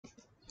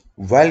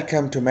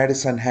Welcome to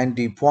Medicine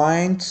Handy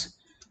Points.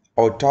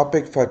 Our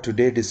topic for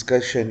today's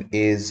discussion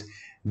is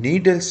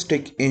needle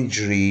stick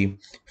injury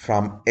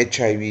from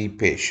HIV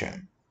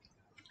patient.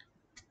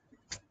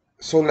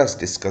 So let's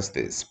discuss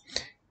this.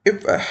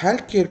 If a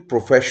healthcare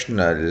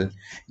professional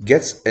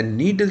gets a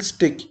needle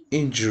stick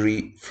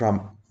injury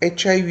from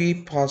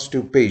HIV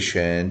positive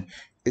patient,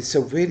 it's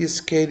a very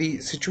scary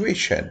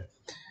situation.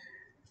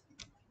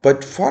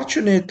 But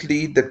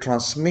fortunately, the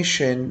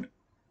transmission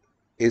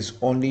is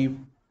only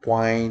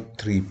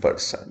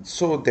 0.3%.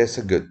 So that's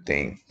a good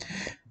thing.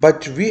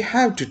 But we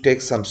have to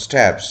take some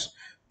steps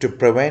to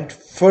prevent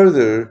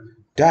further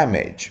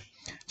damage.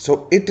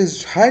 So it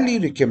is highly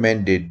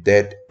recommended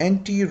that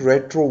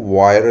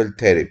antiretroviral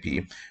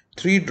therapy,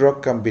 three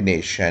drug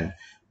combination,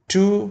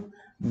 two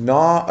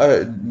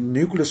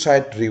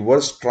nucleoside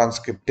reverse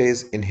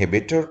transcriptase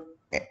inhibitor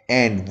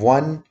and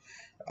one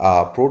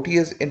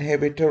protease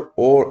inhibitor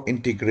or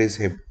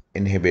integrase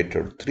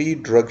inhibitor. Three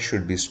drugs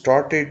should be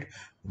started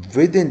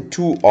within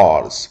 2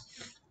 hours,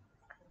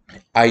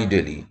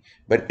 ideally,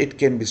 but it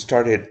can be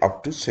started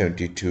up to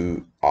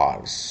 72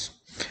 hours.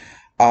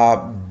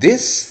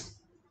 This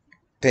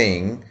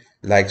thing,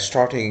 like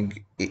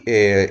starting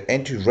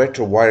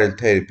antiretroviral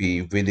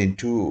therapy within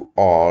 2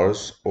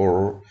 hours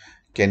or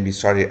can be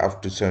started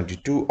up to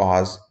 72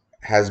 hours,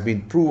 has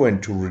been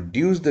proven to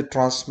reduce the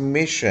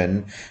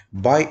transmission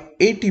by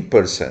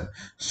 80%.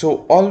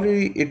 So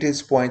already it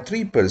is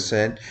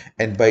 0.3%,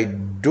 and by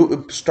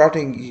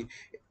starting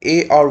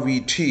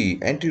ARVT,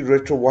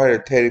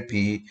 antiretroviral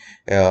therapy,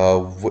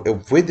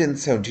 within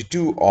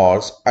 72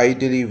 hours,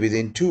 ideally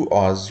within 2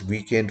 hours,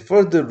 we can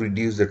further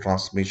reduce the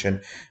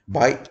transmission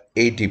by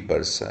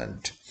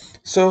 80%.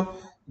 So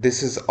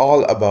this is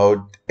all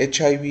about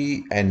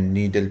HIV and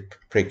needle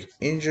prick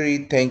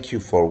injury. Thank you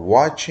for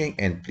watching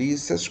and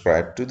please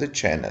subscribe to the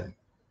channel.